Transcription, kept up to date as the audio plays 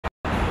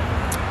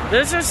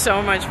This is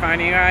so much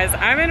fun, you guys.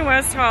 I'm in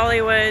West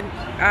Hollywood.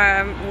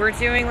 We're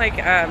doing like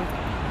a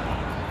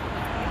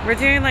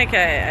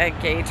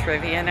gay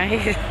trivia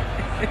night.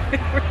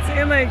 We're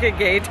doing like a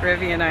gay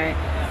trivia night.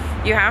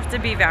 You have to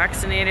be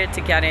vaccinated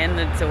to get in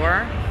the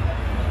door.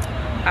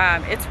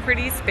 It's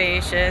pretty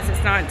spacious.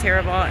 It's not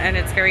terrible, and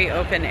it's very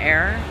open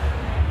air.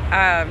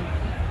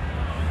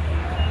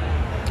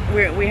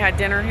 We had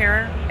dinner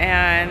here,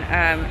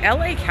 and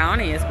LA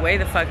County is way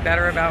the fuck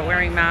better about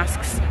wearing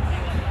masks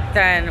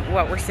than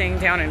what we're seeing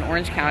down in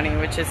Orange County,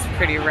 which is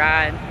pretty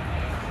rad.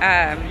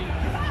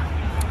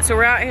 So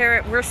we're out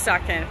here, we're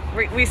sucking.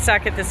 We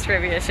suck at this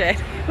trivia shit.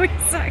 We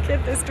suck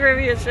at this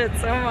trivia shit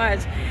so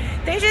much.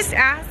 They just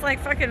asked like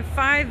fucking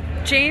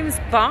 5 James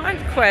Bond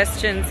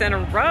questions in a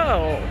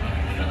row.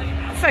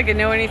 I don't fucking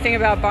know anything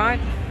about Bond.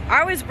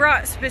 I was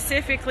brought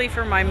specifically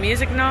for my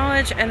music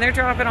knowledge, and they're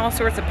dropping all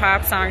sorts of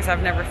pop songs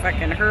I've never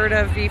fucking heard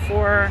of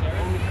before.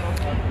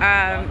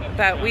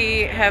 But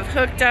we have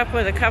hooked up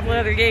with a couple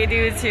other gay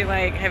dudes who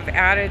like have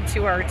added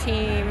to our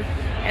team,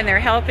 and they're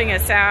helping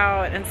us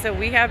out, and so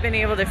we have been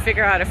able to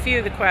figure out a few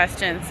of the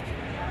questions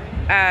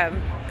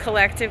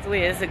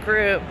collectively as a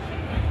group.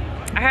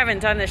 I haven't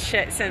done this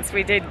shit since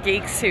we did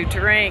Geeks Who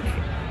Drink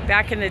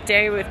back in the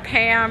day with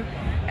Pam,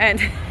 and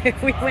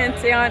we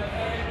went down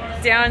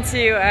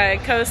to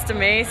Costa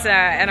Mesa,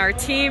 and our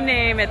team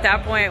name at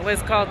that point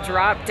was called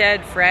Drop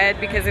Dead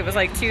Fred, because it was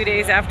like 2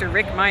 days after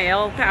Rick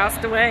Mayall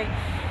passed away.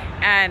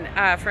 And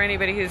for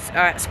anybody who's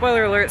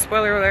spoiler alert,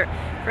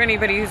 for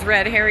anybody who's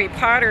read Harry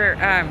Potter,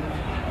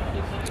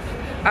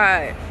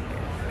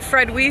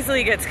 Fred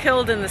Weasley gets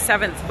killed in the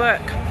 7th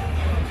book.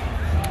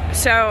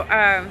 So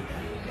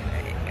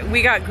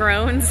we got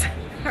Groans.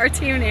 Our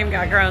team name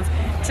got Groans.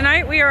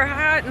 Tonight we are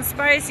hot and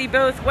spicy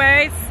both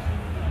ways.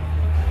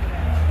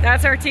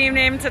 That's our team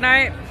name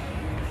tonight.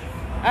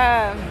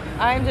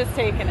 I'm just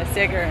taking a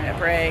cigarette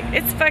break.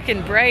 It's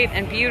fucking bright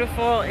and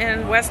beautiful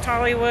in West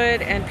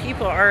Hollywood, and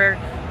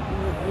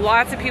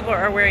lots of people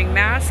are wearing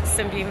masks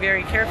and being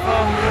very careful.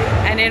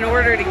 And in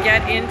order to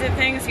get into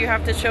things, you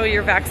have to show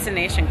your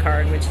vaccination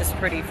card, which is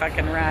pretty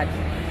fucking rad.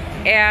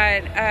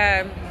 And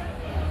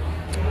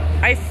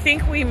I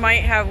think we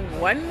might have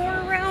one more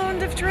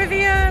round of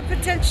trivia,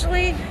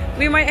 potentially.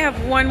 We might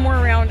have one more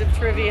round of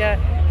trivia.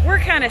 We're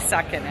kind of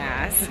sucking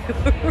ass.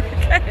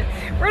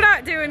 We're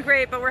not doing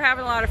great, but we're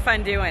having a lot of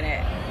fun doing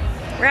it.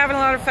 We're having a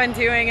lot of fun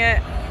doing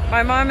it.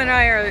 My mom and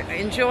I are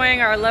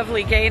enjoying our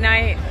lovely gay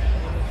night.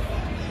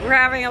 We're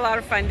having a lot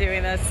of fun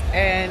doing this,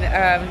 and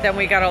then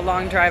we got a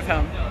long drive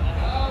home.